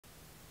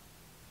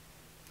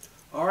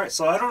Alright,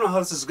 so I don't know how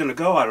this is going to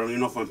go. I don't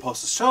even know if I'm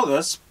supposed to show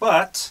this,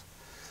 but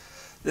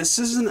this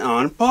is an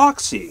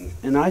unboxing.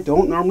 And I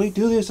don't normally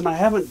do this, and I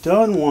haven't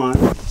done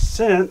one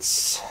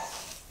since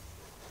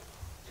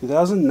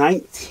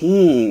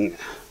 2019.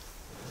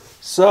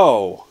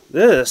 So,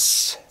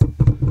 this,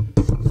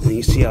 and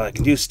you see how I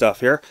can do stuff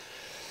here.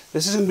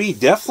 This is going to be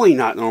definitely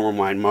not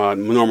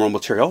normal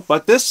material,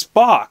 but this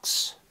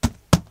box,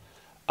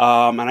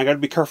 and I got to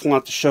be careful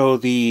not to show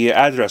the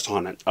address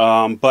on it.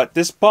 But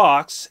this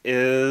box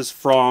is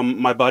from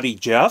my buddy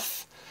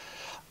Jeff,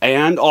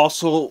 and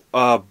also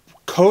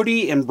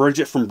Cody and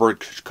Bridget from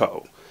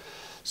Bridgeco.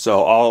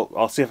 So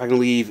I'll see if I can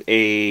leave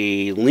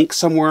a link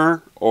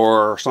somewhere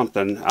or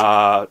something.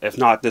 If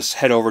not, just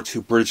head over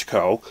to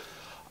Bridgeco.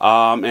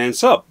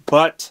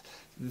 But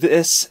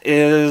this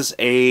is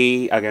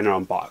again,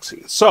 an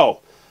unboxing. So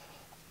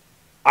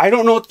I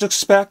don't know what to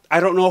expect. I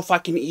don't know if I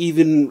can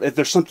if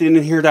there's something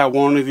in here that I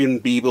won't even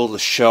be able to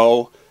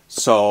show.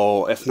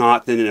 So if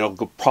not, then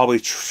it'll probably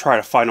try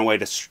to find a way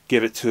to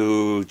give it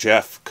to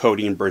Jeff,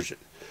 Cody, and Bridget.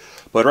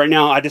 But right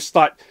now, I just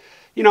thought,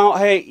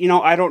 hey,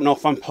 I don't know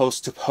if I'm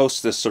supposed to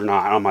post this or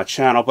not on my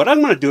channel, but I'm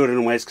going to do it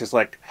anyways, because,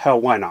 like, hell,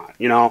 why not?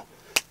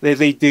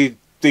 They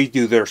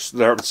do their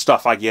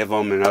stuff I give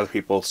them and other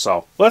people.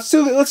 So let's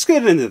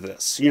get into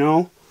this.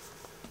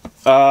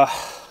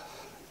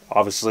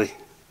 Obviously.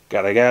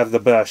 Gotta have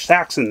the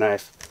Saxon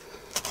knife.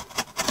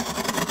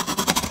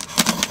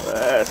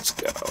 Let's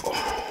go.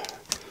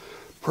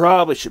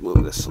 Probably should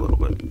move this a little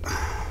bit.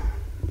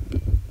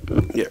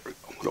 There we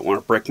go. Don't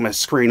want to break my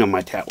screen on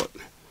my tablet.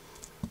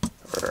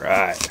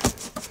 Alright.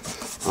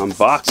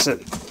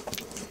 Unboxing.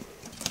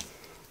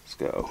 Let's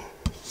go.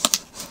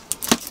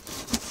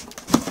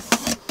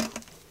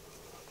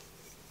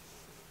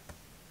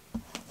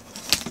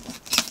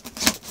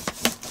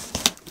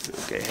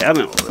 Okay,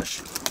 having all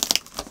this.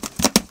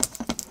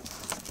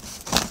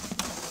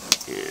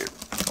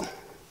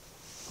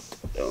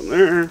 Down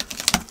there.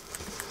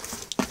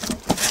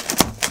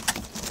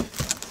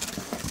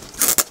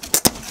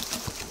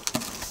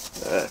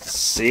 Let's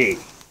see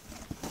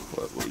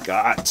what we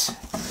got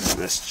in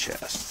this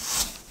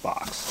chest,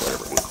 box,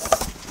 whatever we call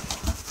it.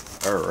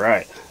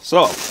 Alright,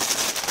 so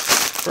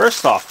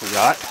first off we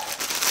got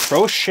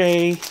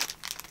crochet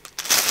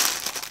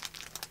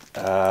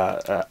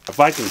a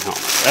Viking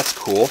helmet. That's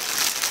cool.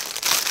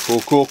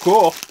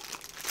 Cool.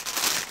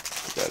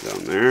 Put that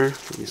down there.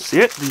 Can you see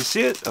it? Do you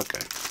see it? Okay.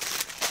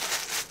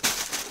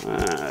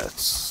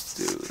 Let's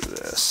do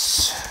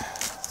this.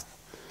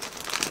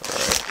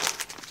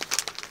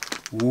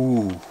 Alright.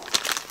 Ooh.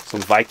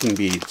 Some Viking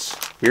beads.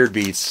 Beard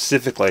beads,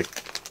 specifically.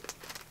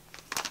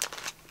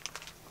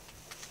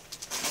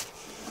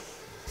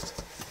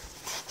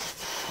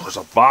 There's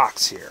a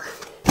box here.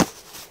 Let's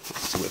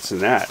see what's in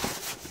that.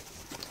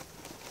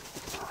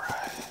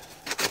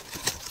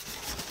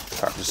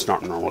 I'm just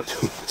not normally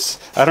doing this.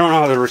 I don't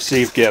know how to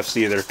receive gifts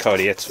either,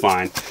 Cody. It's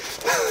fine.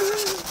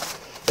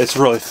 It's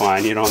really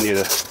fine. You don't need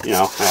to,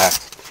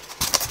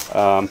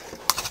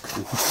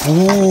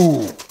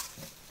 Ooh.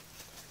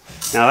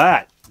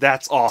 Now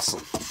that's awesome.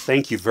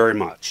 Thank you very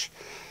much,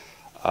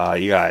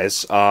 you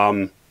guys.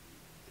 That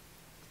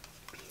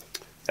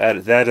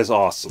is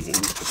awesome. Let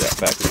me put that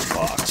back in the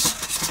box.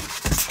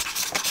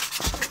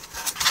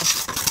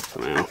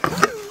 Now,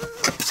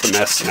 it's a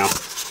mess now.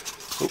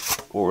 Oop,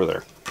 over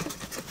there.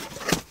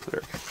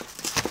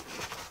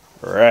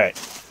 Alright.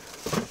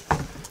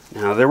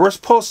 Now there was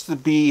supposed to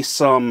be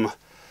some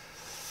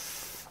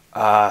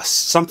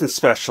something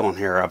special in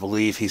here. I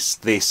believe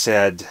they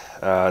said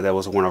that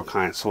was one of a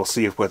kind. So we'll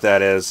see what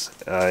that is,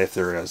 if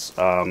there is.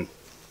 But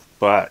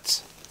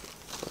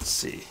let's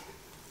see.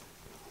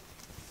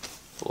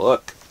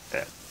 Look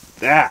at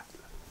that.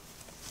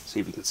 See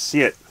if you can see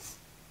it.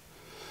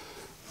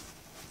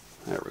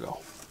 There we go.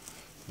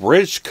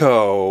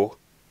 Bridgeco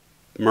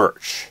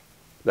merch.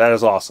 That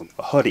is awesome.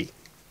 A hoodie.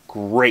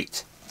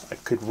 Great. I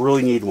could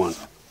really need one.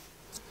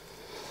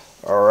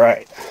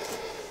 Alright.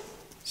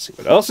 Let's see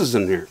what else is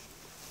in here.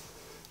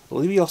 I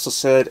believe he also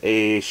said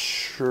a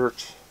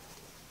shirt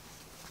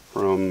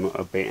from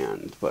a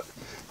band. But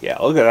yeah,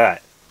 look at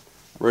that.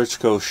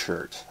 Bridgeco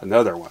shirt.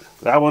 Another one.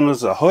 That one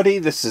was a hoodie.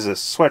 This is a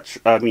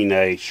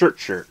a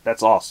shirt.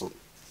 That's awesome.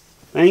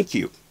 Thank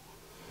you.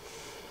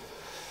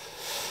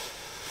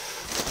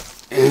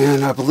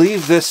 And I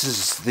believe this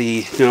is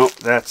the,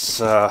 that's,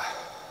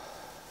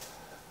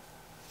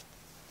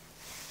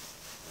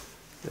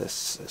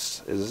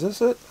 is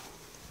this it?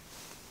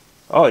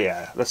 Oh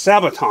yeah, the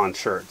Sabaton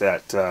shirt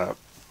that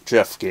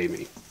Jeff gave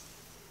me.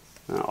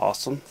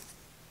 Awesome.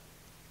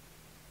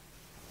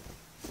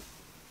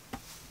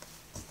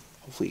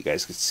 Hopefully you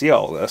guys can see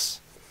all this.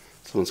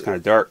 This one's kind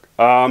of dark.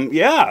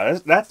 Yeah,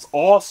 that's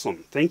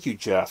awesome. Thank you,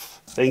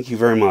 Jeff. Thank you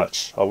very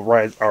much. I'll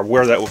wear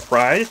that with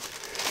pride.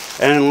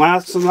 And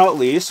last but not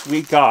least,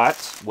 we got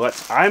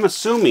what I'm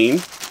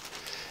assuming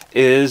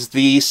is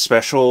the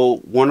special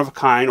one of a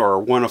kind, or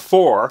one of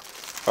four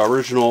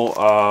original,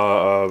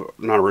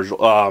 not original,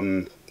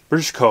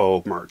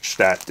 Bridgeco merch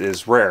that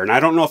is rare, and I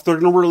don't know if they're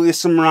going to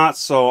release them or not.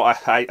 So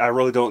I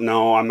really don't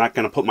know. I'm not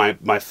going to put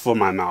my foot in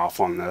my mouth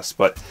on this,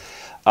 but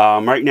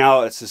right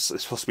now it's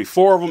supposed to be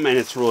 4 of them, and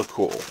it's really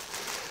cool.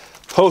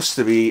 Supposed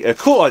to be a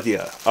cool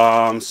idea.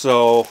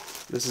 So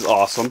this is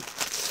awesome.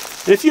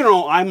 And if you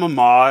know, I'm a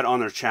mod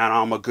on their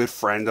channel. I'm a good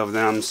friend of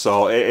them,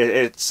 so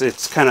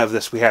it's kind of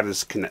this. We have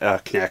this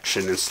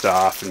connection and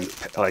stuff, and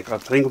like I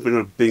think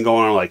we've been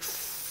going on like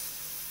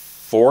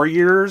 4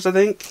 years. I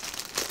think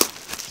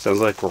sounds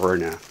like we're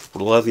in a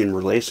loving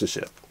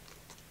relationship.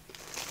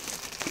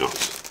 No,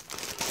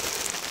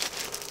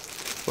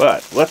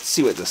 but let's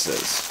see what this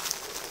is.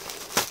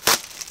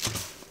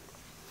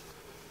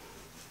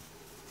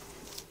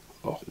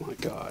 Oh my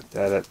God,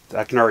 that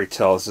I can already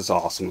tell this is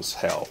awesome as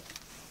hell.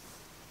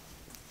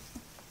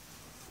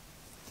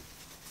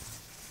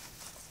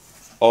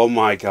 Oh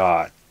my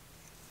God.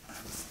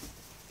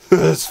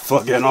 That's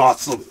fucking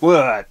awesome.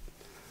 What?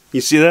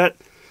 You see that?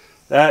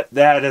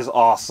 That is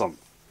awesome.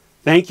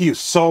 Thank you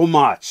so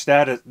much.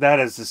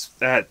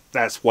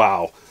 That's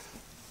wow.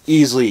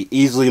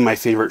 Easily my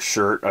favorite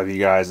shirt of you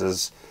guys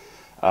is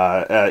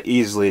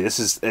easily.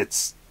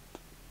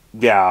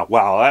 Yeah,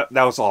 wow,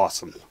 that was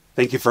awesome.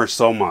 Thank you for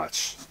so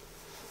much.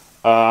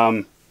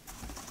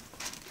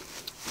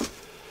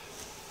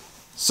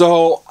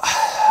 So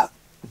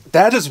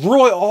that is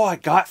really all I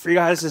got for you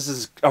guys. This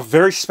is a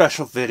very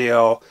special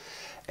video,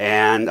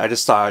 and I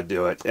just thought I'd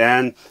do it.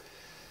 And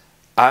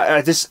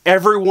I just,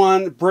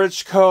 everyone,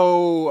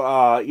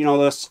 Bridgeco, you know,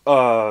 this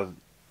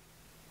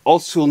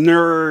Old School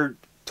Nerd,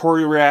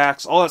 Tori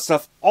Reacts, all that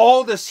stuff,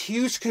 all this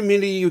huge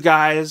community, you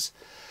guys,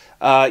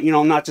 you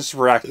know, not just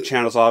reacting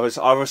channels,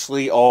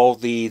 obviously all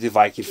the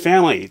Viking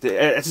family.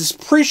 I just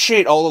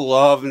appreciate all the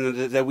love,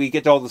 and that we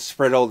get all to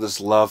spread all this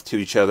love to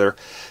each other.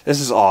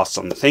 This is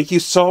awesome. Thank you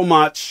so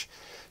much,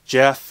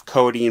 Jeff,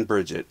 Cody, and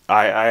Bridget.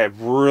 I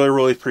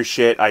really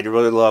appreciate it. I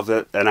really love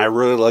it, and I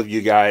really love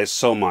you guys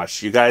so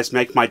much. You guys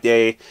make my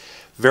day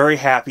very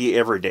happy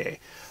every day.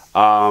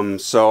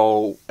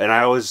 So, and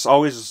I always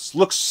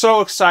look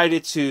so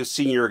excited to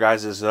see your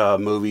guys'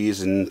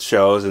 movies and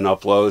shows and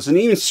uploads, and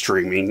even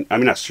streaming. I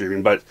mean, not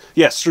streaming, but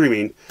yeah,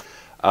 streaming.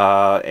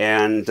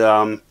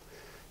 Yeah,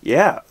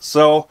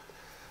 so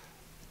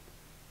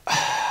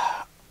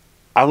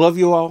I love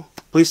you all.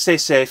 Please stay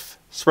safe.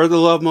 Spread the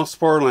love, most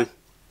importantly.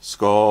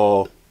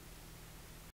 Skull.